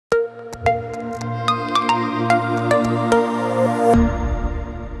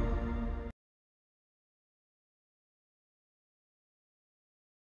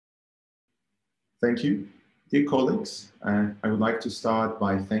Thank you. Dear colleagues, I would like to start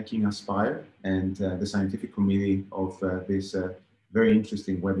by thanking Aspire and the scientific committee of this very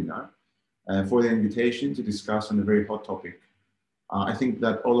interesting webinar for the invitation to discuss on a very hot topic. I think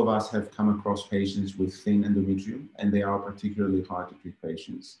that all of us have come across patients with thin endometrium, and they are particularly hard to treat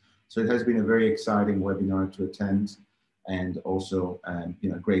patients. So it has been a very exciting webinar to attend, and also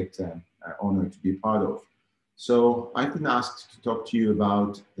a great honor to be part of. So I've been asked to talk to you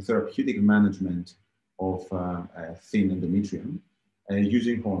about the therapeutic management of thin endometrium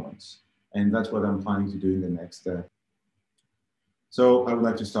using hormones. And that's what I'm planning to do in the next. So I would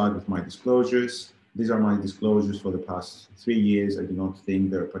like to start with my disclosures. These are my disclosures for the past 3 years. I do not think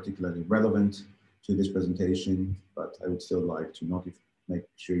they're particularly relevant to this presentation, but I would still like to make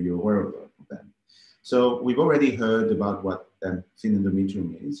sure you're aware of them. So we've already heard about what thin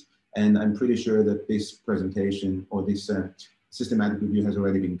endometrium is, and I'm pretty sure that this presentation or this systematic review has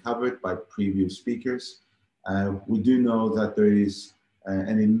already been covered by previous speakers. We do know that there is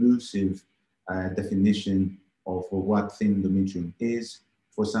an elusive definition of what thin endometrium is.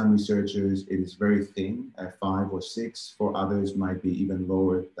 For some researchers, it is very thin, 5 or 6. For others, might be even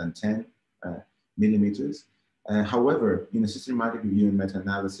lower than 10 millimeters. However, in a systematic review and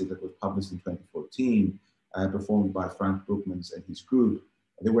meta-analysis that was published in 2014, performed by Frank Brookmans and his group,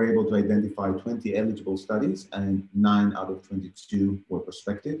 they were able to identify 20 eligible studies, and 9 out of 22 were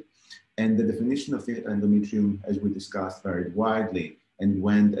prospective. And the definition of endometrium, as we discussed, varied widely and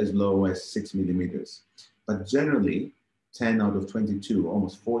went as low as 6 millimeters. But generally, 10 out of 22,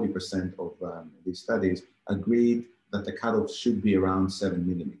 almost 40% of these studies, agreed that the cutoff should be around 7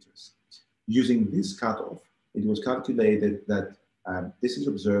 millimeters. Using this cutoff, it was calculated that this is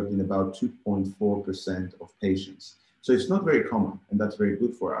observed in about 2.4% of patients. So it's not very common, and that's very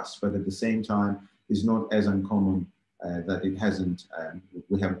good for us, but at the same time, it's not as uncommon that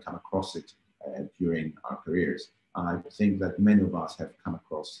we haven't come across it during our careers. I think that many of us have come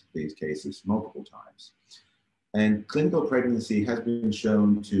across these cases multiple times. And clinical pregnancy has been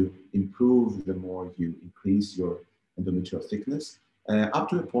shown to improve the more you increase your endometrial thickness, up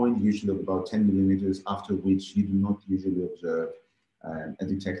to a point usually of about 10 millimeters, after which you do not usually observe a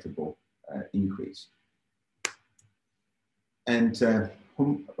detectable increase. And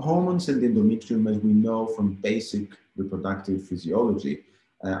hormones and endometrium, as we know from basic reproductive physiology,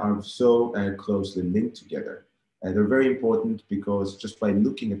 are so closely linked together. They're very important because just by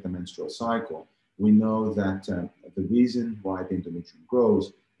looking at the menstrual cycle, we know that the reason why the endometrium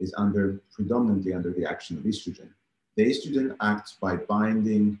grows is predominantly under the action of estrogen. The estrogen acts by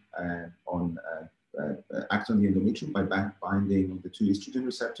binding on the endometrium by binding on the 2 estrogen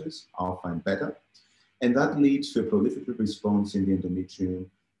receptors, alpha and beta. And that leads to a proliferative response in the endometrium.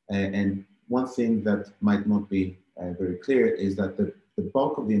 And one thing that might not be very clear is that the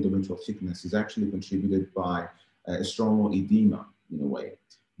bulk of the endometrial thickness is actually contributed by a stromal edema in a way.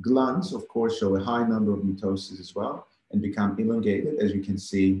 Glands, of course, show a high number of mitoses as well and become elongated, as you can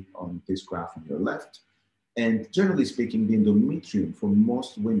see on this graph on your left. And generally speaking, the endometrium for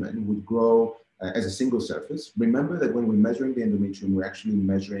most women would grow as a single surface. Remember that when we're measuring the endometrium, we're actually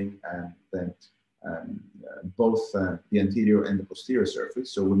measuring both the anterior and the posterior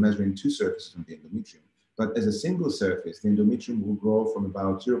surface. So we're measuring 2 surfaces on the endometrium. But as a single surface, the endometrium will grow from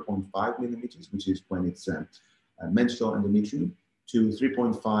about 0.5 millimeters, which is when it's menstrual endometrium, to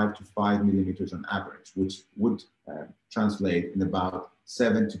 3.5 to 5 millimeters on average, which would translate in about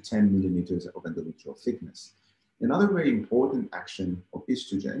 7 to 10 millimeters of endometrial thickness. Another very important action of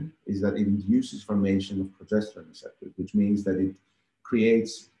estrogen is that it induces formation of progesterone receptors, which means that it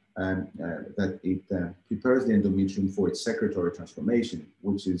creates prepares the endometrium for its secretory transformation,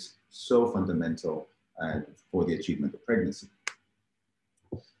 which is so fundamental for the achievement of pregnancy.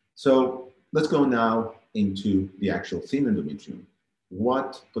 So let's go now into the actual thin endometrium.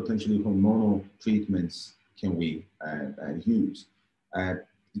 What potentially hormonal treatments can we use?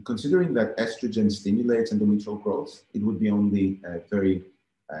 Considering that estrogen stimulates endometrial growth, it would be only very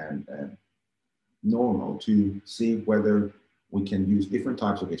normal to see whether we can use different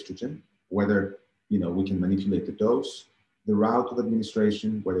types of estrogen, whether we can manipulate the dose, the route of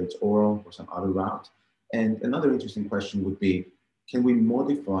administration, whether it's oral or some other route. And another interesting question would be, can we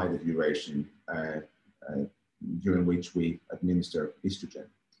modify the duration during which we administer estrogen?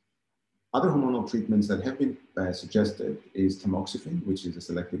 Other hormonal treatments that have been suggested is tamoxifen, which is a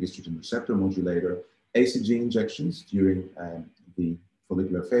selective estrogen receptor modulator, ACG injections during the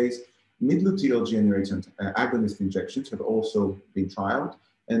follicular phase. Mid-luteal GnRH agonist injections have also been trialed,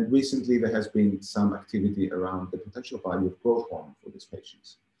 and recently there has been some activity around the potential value of growth hormone for these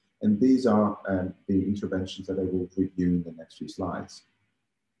patients. And these are the interventions that I will review in the next few slides.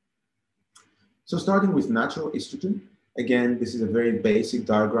 So starting with natural estrogen, again, this is a very basic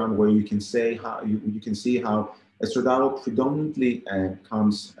diagram where you can say how you can see how estradiol predominantly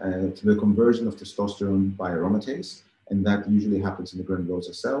comes to the conversion of testosterone by aromatase, and that usually happens in the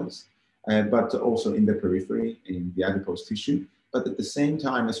granulosa cells, but also in the periphery, in the adipose tissue. But at the same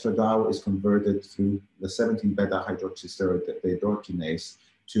time, estradiol is converted through the 17-beta hydroxysteroid dehydrogenase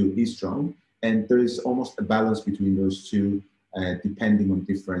to estrone, and there is almost a balance between those two, depending on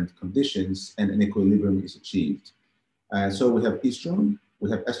different conditions, and an equilibrium is achieved. So we have estrone,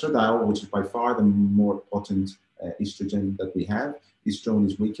 we have estradiol, which is by far the more potent estrogen that we have. Estrone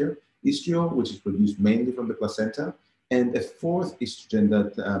is weaker. Estriol, which is produced mainly from the placenta, and a fourth estrogen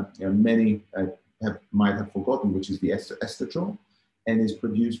that many might have forgotten, which is the estetrol, and is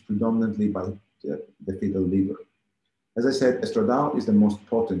produced predominantly by the fetal liver. As I said, estradiol is the most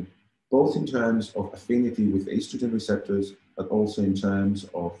potent, both in terms of affinity with estrogen receptors, but also in terms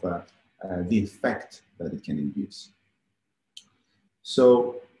of the effect that it can induce.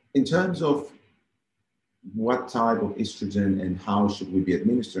 So in terms of what type of estrogen and how should we be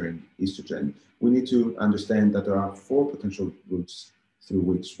administering estrogen, we need to understand that there are 4 potential routes through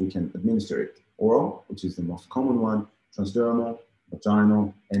which we can administer it. Oral, which is the most common one, transdermal,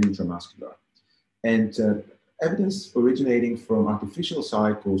 vaginal, and intramuscular. And evidence originating from artificial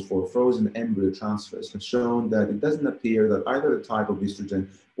cycles for frozen embryo transfers have shown that it doesn't appear that either the type of estrogen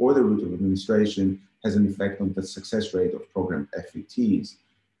or the route of administration has an effect on the success rate of programmed FETs.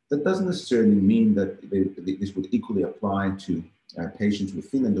 That doesn't necessarily mean that this would equally apply to patients with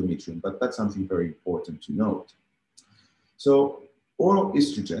thin endometrium, but that's something very important to note. So oral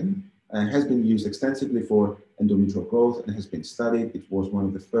estrogen has been used extensively for endometrial growth and has been studied. It was one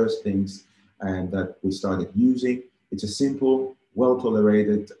of the first things that we started using. It's a simple,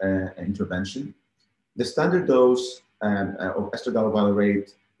 well-tolerated intervention. The standard dose of estradiol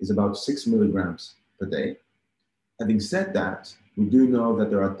valeriate is about 6 milligrams per day. Having said that, we do know that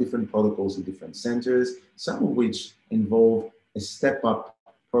there are different protocols in different centers, some of which involve a step-up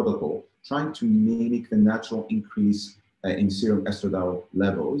protocol, trying to mimic the natural increase in serum estradiol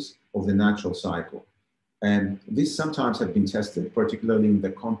levels of the natural cycle. And these sometimes have been tested, particularly in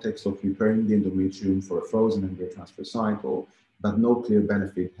the context of preparing the endometrium for a frozen embryo transfer cycle, but no clear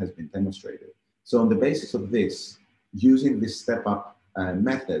benefit has been demonstrated. So on the basis of this, using this step-up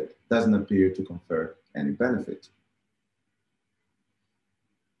method doesn't appear to confer any benefit.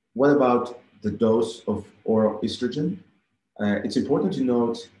 What about the dose of oral estrogen? It's important to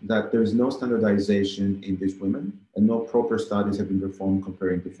note that there is no standardization in these women, and no proper studies have been performed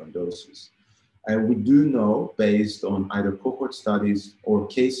comparing different doses. We do know, based on either cohort studies or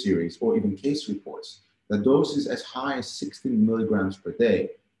case series or even case reports, that doses as high as 16 milligrams per day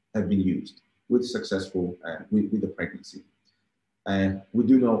have been used with successful, with the pregnancy. We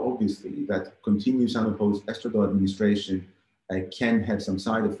do know, obviously, that continuous unopposed estradiol administration can have some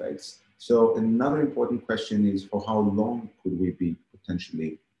side effects. So another important question is, for how long could we be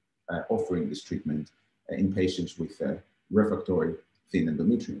potentially offering this treatment in patients with refractory thin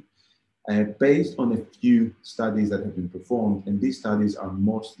endometrium? Based on a few studies that have been performed, and these studies are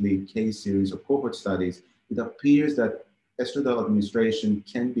mostly case series or cohort studies, it appears that estradiol administration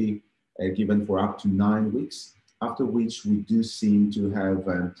can be given for up to 9 weeks, after which we do seem to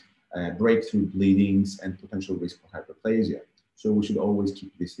have breakthrough bleedings and potential risk for hyperplasia. So we should always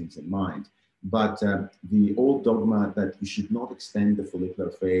keep these things in mind. But the old dogma that you should not extend the follicular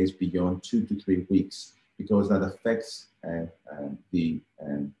phase beyond 2 to 3 weeks, because that affects the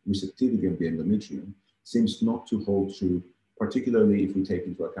receptivity of the endometrium, seems not to hold true, particularly if we take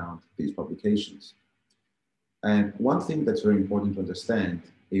into account these publications. And one thing that's very important to understand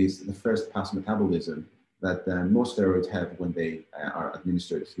is the first pass metabolism that most steroids have when they are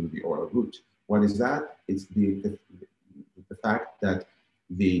administered through the oral route. What is that? It's the fact that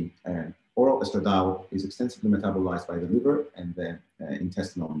the oral estradiol is extensively metabolized by the liver and the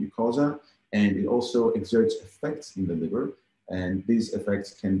intestinal mucosa, and it also exerts effects in the liver, and these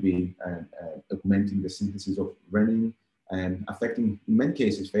effects can be augmenting the synthesis of renin and affecting, in many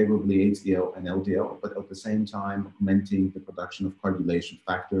cases, favorably HDL and LDL, but at the same time augmenting the production of coagulation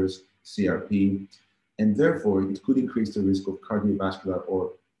factors, CRP, and therefore it could increase the risk of cardiovascular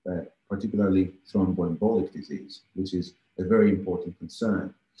or particularly thromboembolic disease, which is a very important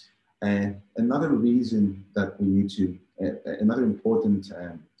concern. And another reason that we need to, another important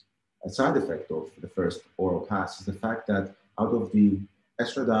side effect of the first oral pass is the fact that out of the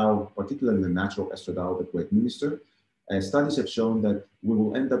estradiol, particularly the natural estradiol that we administer, studies have shown that we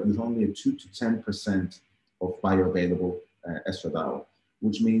will end up with only a 2 to 10% of bioavailable estradiol,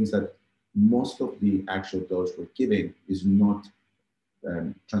 which means that most of the actual dose we're giving is not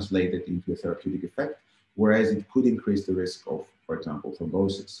translated into a therapeutic effect, whereas it could increase the risk of, for example,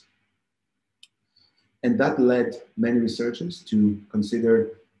 thrombosis. And that led many researchers to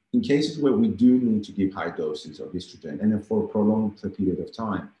consider, in cases where we do need to give high doses of estrogen and for a prolonged period of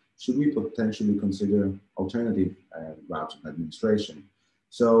time, should we potentially consider alternative routes of administration?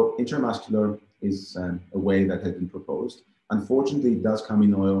 So intramuscular is a way that has been proposed. Unfortunately, it does come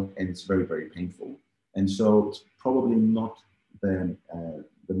in oil and it's very, very painful. And so it's probably not the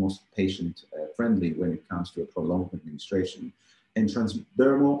most patient friendly when it comes to a prolonged administration. And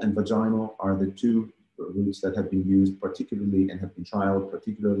transdermal and vaginal are the two routes that have been used particularly and have been trialed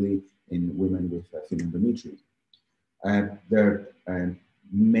particularly in women with thin endometrium. Their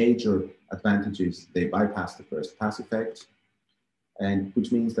major advantages, they bypass the first pass effect, and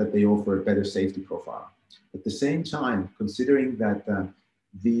which means that they offer a better safety profile. At the same time, considering that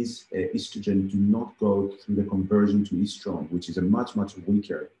these estrogen do not go through the conversion to estrone, which is a much, much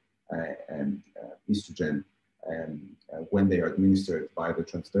weaker estrogen when they are administered by the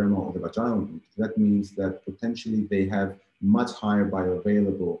transdermal or the vaginal route, that means that potentially they have much higher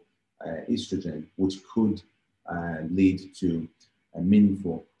bioavailable estrogen, which could lead to a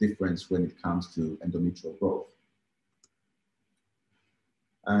meaningful difference when it comes to endometrial growth.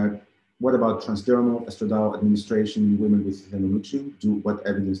 What about transdermal estradiol administration in women with thin endometrium? What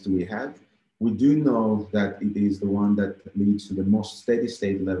evidence do we have? We do know that it is the one that leads to the most steady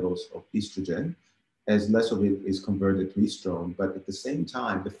state levels of estrogen, as less of it is converted to estrone. But at the same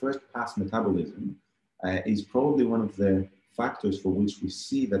time, the first pass metabolism is probably one of the factors for which we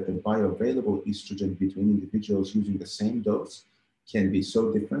see that the bioavailable estrogen between individuals using the same dose can be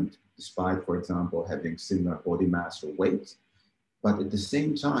so different, despite, for example, having similar body mass or weight. But at the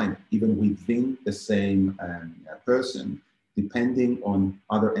same time, even within the same person, depending on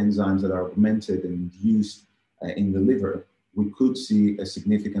other enzymes that are augmented and used in the liver, we could see a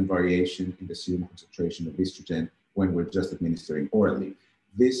significant variation in the serum concentration of estrogen when we're just administering orally.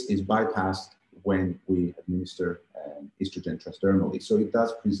 This is bypassed when we administer estrogen transdermally. So it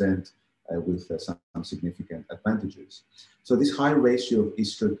does present with some significant advantages. So this high ratio of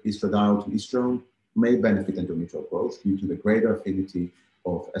estradiol to estrone may benefit endometrial growth due to the greater affinity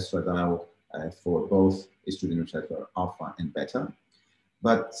of estradiol for both estrogen receptor alpha and beta.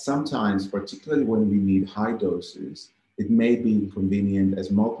 But sometimes, particularly when we need high doses, it may be inconvenient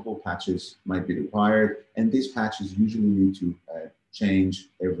as multiple patches might be required, and these patches usually need to change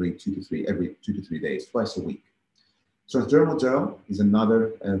every two to three days, twice a week. Transdermal gel is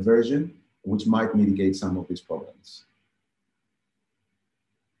another version which might mitigate some of these problems.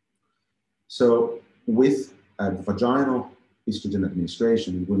 So with vaginal estrogen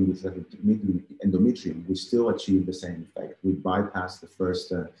administration in women with endometrium, we still achieve the same effect. We bypass the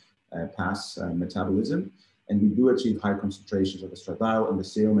first pass metabolism, and we do achieve high concentrations of estradiol in the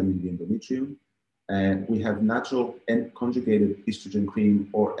serum and in the endometrium. And we have natural and conjugated estrogen cream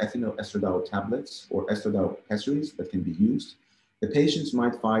or ethinyl estradiol tablets or estradiol pessaries that can be used. The patients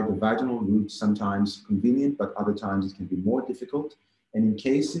might find the vaginal route sometimes convenient, but other times it can be more difficult. And in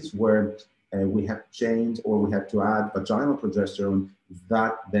cases where we have changed or we have to add vaginal progesterone,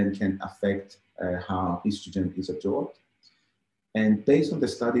 that then can affect how estrogen is absorbed. And based on the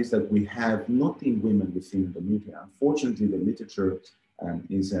studies that we have, not in women with thin endometrium, unfortunately the literature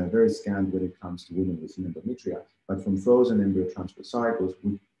is very scant when it comes to women with thin endometrium, but from frozen embryo transfer cycles,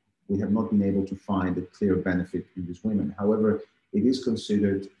 we have not been able to find a clear benefit in these women. However, it is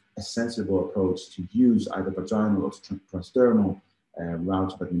considered a sensible approach to use either vaginal or transdermal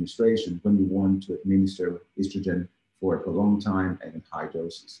routes of administration when we want to administer estrogen for a prolonged time and in high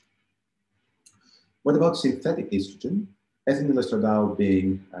doses. What about synthetic estrogen? Ethinyl estradiol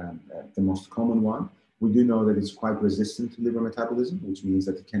being the most common one. We do know that it's quite resistant to liver metabolism, which means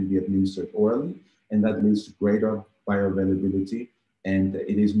that it can be administered orally, and that leads to greater bioavailability, and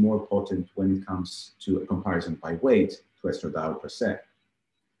it is more potent when it comes to a comparison by weight to estradiol per se.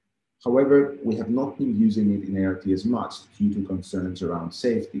 However, we have not been using it in ART as much due to concerns around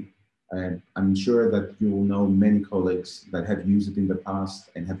safety. And I'm sure that you will know many colleagues that have used it in the past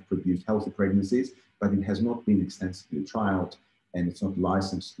and have produced healthy pregnancies, but it has not been extensively trialed and it's not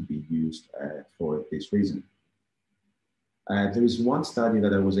licensed to be used for this reason. There is one study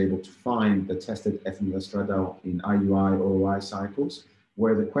that I was able to find that tested ethinyl estradiol in IUI, OI cycles,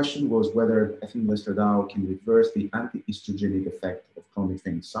 where the question was whether ethinyl estradiol can reverse the anti-estrogenic effect of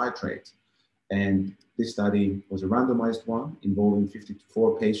clomiphene citrate. And this study was a randomized one involving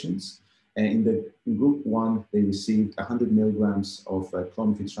 54 patients. And in group one, they received 100 milligrams of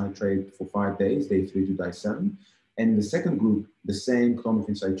clomiphene citrate for 5 days, day 3 to day 7. And in the second group, the same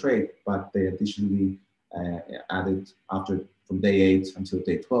clomiphene citrate, but they additionally added, for from day 8 until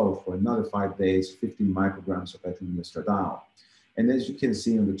day 12 for another 5 days, 15 micrograms of ethylene estradiol. And as you can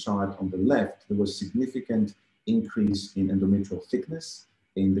see on the chart on the left, there was significant increase in endometrial thickness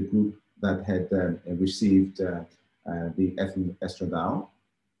in the group that had received the ethylene estradiol.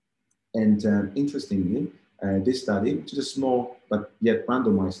 And interestingly, this study, which is a small but yet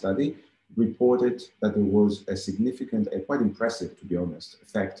randomized study, reported that there was a significant, quite impressive, to be honest,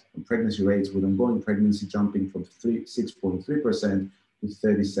 effect on pregnancy rates, with ongoing pregnancy jumping from 6.3% to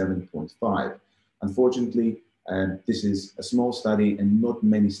 37.5%. Unfortunately, this is a small study and not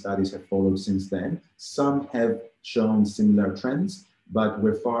many studies have followed since then. Some have shown similar trends, but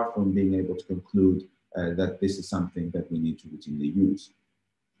we're far from being able to conclude that this is something that we need to routinely use.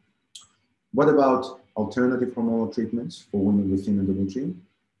 What about alternative hormonal treatments for women with thin endometrium?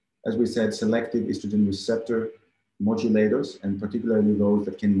 As we said, selective estrogen receptor modulators, and particularly those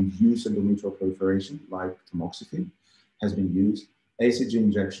that can induce endometrial proliferation, like tamoxifen, has been used. ACG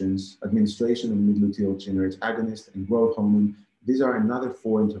injections, administration of mid-luteal generate agonist, and growth hormone. These are another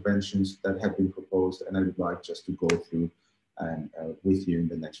 4 interventions that have been proposed, and I would like just to go through with you in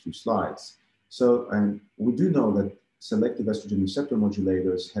the next few slides. So we do know that selective estrogen receptor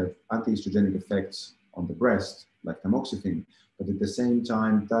modulators have anti-estrogenic effects on the breast, like tamoxifen, but at the same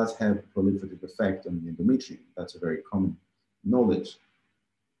time does have a proliferative effect on the endometrium. That's a very common knowledge.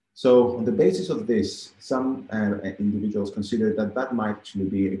 So on the basis of this, some individuals consider that that might actually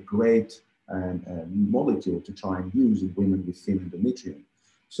be a great molecule to try and use in women with thin endometrium.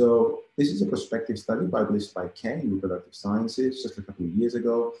 So this is a prospective study published by Kay in Reproductive Sciences just a couple of years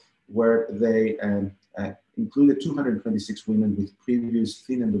ago, where they included 226 women with previous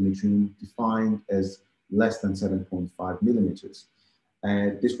thin endometrium defined as less than 7.5 millimeters.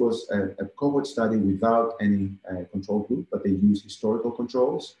 This was a cohort study without any control group, but they used historical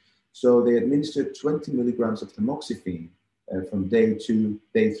controls. So they administered 20 milligrams of tamoxifen from day 2,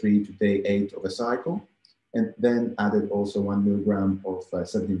 day 3 to day 8 of a cycle, and then added also 1 milligram of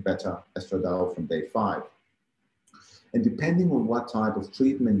 17-beta estradiol from day 5. And depending on what type of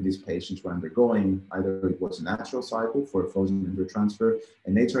treatment these patients were undergoing, either it was a natural cycle for a frozen embryo transfer,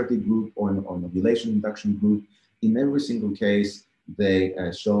 an HRT group, or an ovulation induction group, in every single case, they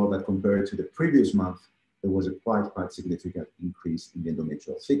show that compared to the previous month, there was a quite significant increase in the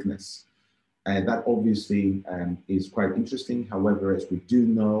endometrial thickness. And that obviously is quite interesting. However, as we do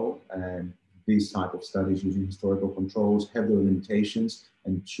know, these type of studies using historical controls have their limitations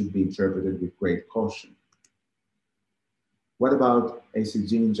and should be interpreted with great caution. What about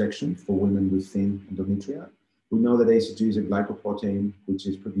ACG injection for women with thin endometria? We know that ACG is a glycoprotein which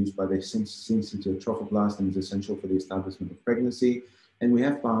is produced by the syncytial trophoblast and is essential for the establishment of pregnancy. And we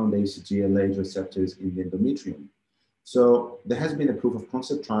have found ACG-LH receptors in the endometrium. So there has been a proof of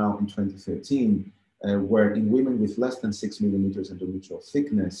concept trial in 2013 where in women with less than 6 millimeters endometrial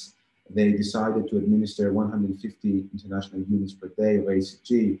thickness, they decided to administer 150 international units per day of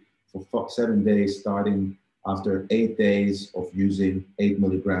ACG for 7 days, starting after 8 days of using 8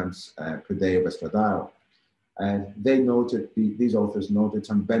 milligrams per day of estradiol. And they noted, these authors noted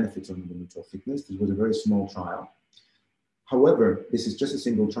some benefits on endometrial thickness. This was a very small trial. However, this is just a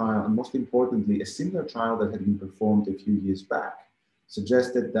single trial, and most importantly, a similar trial that had been performed a few years back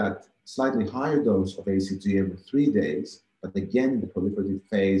suggested that slightly higher dose of ACG every 3 days, but again, in the proliferative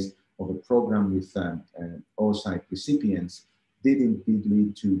phase of a program with oocyte recipients, did indeed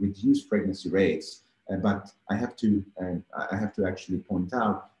lead to reduced pregnancy rates. But I have to actually point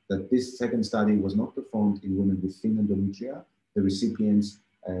out that this second study was not performed in women with thin endometria. The recipients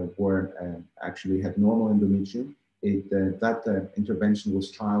actually had normal endometrium. That intervention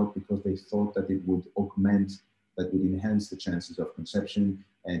was trialed because they thought that it would enhance the chances of conception,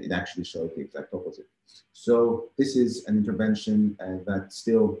 and it actually showed the exact opposite. So this is an intervention that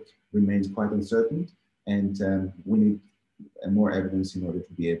still remains quite uncertain, and we need more evidence in order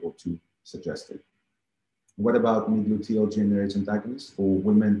to be able to suggest it. What about mid-luteal generate antagonists for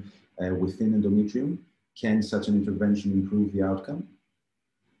women with thin endometrium? Can such an intervention improve the outcome?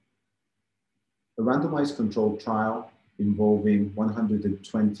 A randomized controlled trial involving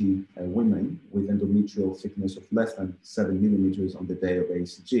 120 women with endometrial thickness of less than 7 millimeters on the day of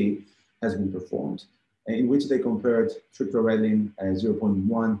ACG has been performed, in which they compared triptorelin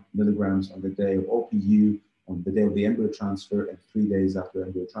 0.1 milligrams on the day of OPU, on the day of the embryo transfer, and 3 days after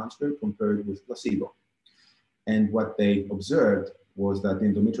embryo transfer, compared with placebo. And what they observed was that the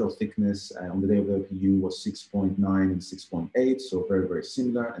endometrial thickness on the day of the OPU was 6.9 and 6.8, so very, very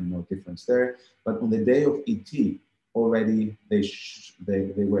similar and no difference there. But on the day of ET, already they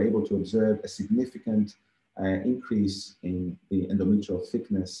were able to observe a significant increase in the endometrial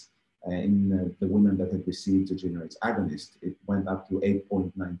thickness in the women that had received the generase agonist. It went up to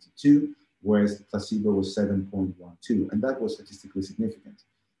 8.92, whereas the placebo was 7.12, and that was statistically significant.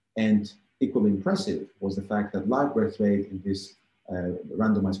 And equally impressive was the fact that live birth rate in this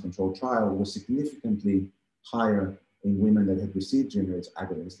randomized controlled trial was significantly higher in women that had received generase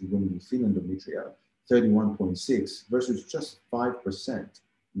agonist, in women with thin endometrium, 31.6 versus just 5%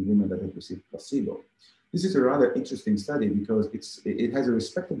 in women that had received placebo. This is a rather interesting study because it has a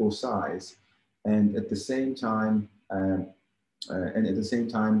respectable size, and at the same time,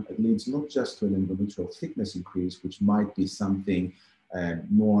 it leads not just to an endometrial thickness increase, which might be something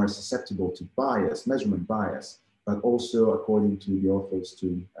more susceptible to bias, measurement bias, but also, according to the authors,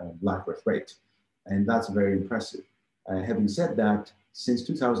 to live birth rate. And that's very impressive. Having said that, since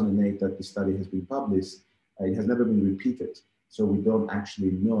 2008 that the study has been published, it has never been repeated. So we don't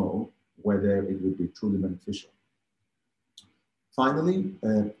actually know whether it would be truly beneficial. Finally,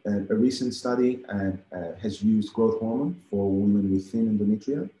 a recent study has used growth hormone for women with thin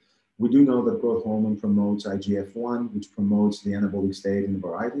endometrium. We do know that growth hormone promotes IGF-1, which promotes the anabolic state in a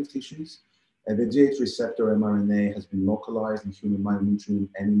variety of tissues. The GH receptor mRNA has been localized in human myonutrium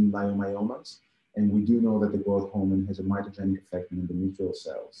and in leiomyomas. And we do know that the growth hormone has a mitogenic effect in endometrial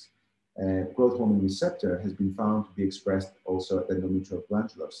cells. Growth hormone receptor has been found to be expressed also at endometrial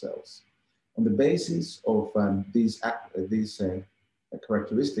glandular cells. On the basis of these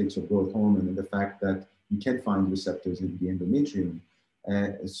characteristics of growth hormone and the fact that you can find receptors in the endometrium,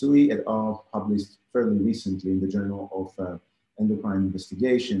 Sui et al. Published fairly recently in the Journal of Endocrine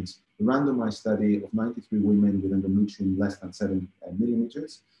Investigations a randomized study of 93 women with endometrium less than 7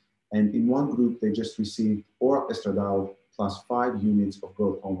 millimeters. And in one group, they just received oral estradiol plus 5 units of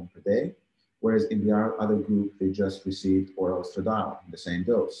growth hormone per day, whereas in the other group, they just received oral estradiol in the same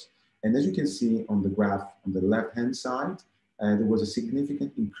dose. And as you can see on the graph on the left-hand side, there was a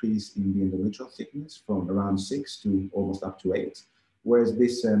significant increase in the endometrial thickness from around 6 to almost up to 8, whereas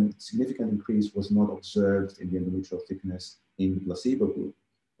this significant increase was not observed in the endometrial thickness in the placebo group.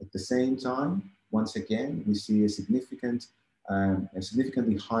 At the same time, once again, we see a significantly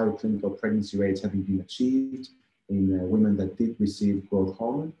higher clinical pregnancy rates having been achieved in women that did receive growth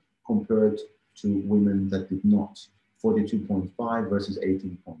hormone compared to women that did not, 42.5 versus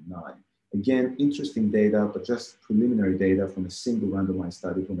 18.9. Again, interesting data, but just preliminary data from a single randomized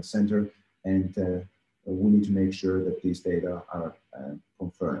study from a center, and we need to make sure that these data are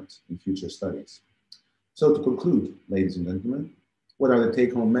confirmed in future studies. So to conclude, ladies and gentlemen, what are the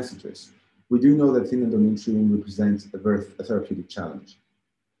take-home messages? We do know that thin endometrium represents a therapeutic challenge.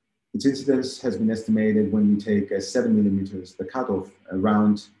 Its incidence has been estimated when you take 7 millimeters, the cutoff,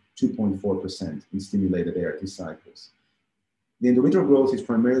 around 2.4% in stimulated ART cycles. The endometrial growth is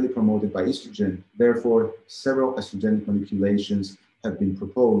primarily promoted by estrogen. Therefore, several estrogenic manipulations have been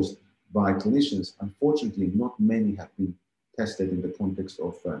proposed by clinicians. Unfortunately, not many have been tested in the context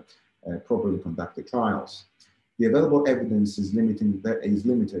of properly conducted trials. The available evidence is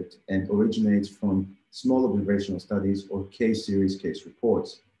limited and originates from small observational studies or case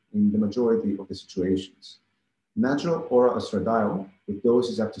reports in the majority of the situations. Natural oral estradiol with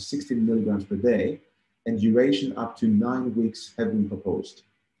doses up to 16 milligrams per day and duration up to 9 weeks have been proposed.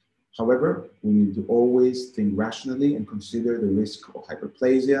 However, we need to always think rationally and consider the risk of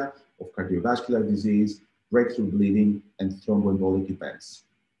hyperplasia, of cardiovascular disease, breakthrough bleeding, and thromboembolic events.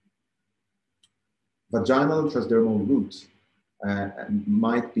 Vaginal and transdermal routes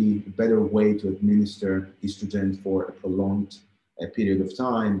might be a better way to administer estrogen for a prolonged period of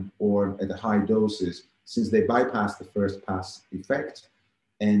time or at high doses, since they bypass the first pass effect.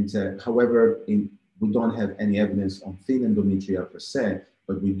 And however, we don't have any evidence on thin endometrium per se,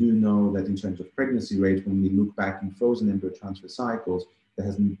 but we do know that in terms of pregnancy rate, when we look back in frozen embryo transfer cycles, there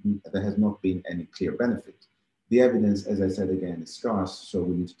has not been any clear benefit. The evidence, as I said again, is scarce, so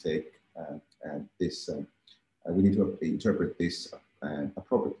we need to take we need to interpret this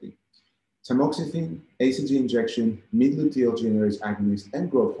appropriately. Tamoxifen, ACG injection, mid-luteal generase agonist,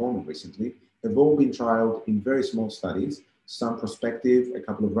 and growth hormone recently have all been trialed in very small studies, some prospective, a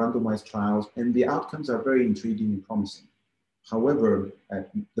couple of randomized trials, and the outcomes are very intriguing and promising. However,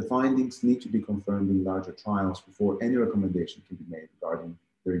 the findings need to be confirmed in larger trials before any recommendation can be made regarding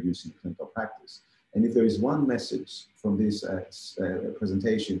their use in clinical practice. And if there is one message from this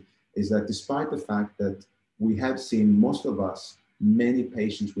presentation, is that despite the fact that we have seen most of us, many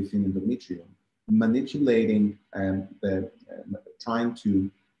patients with thin endometrium, manipulating trying to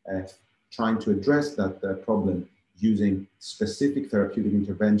address that problem using specific therapeutic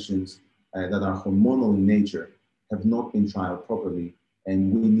interventions that are hormonal in nature, have not been trialed properly,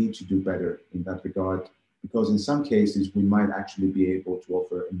 and we need to do better in that regard. because in some cases, we might actually be able to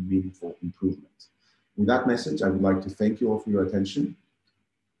offer a meaningful improvement. With that message, I would like to thank you all for your attention,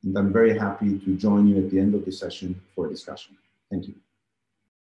 and I'm very happy to join you at the end of the session for a discussion. Thank you.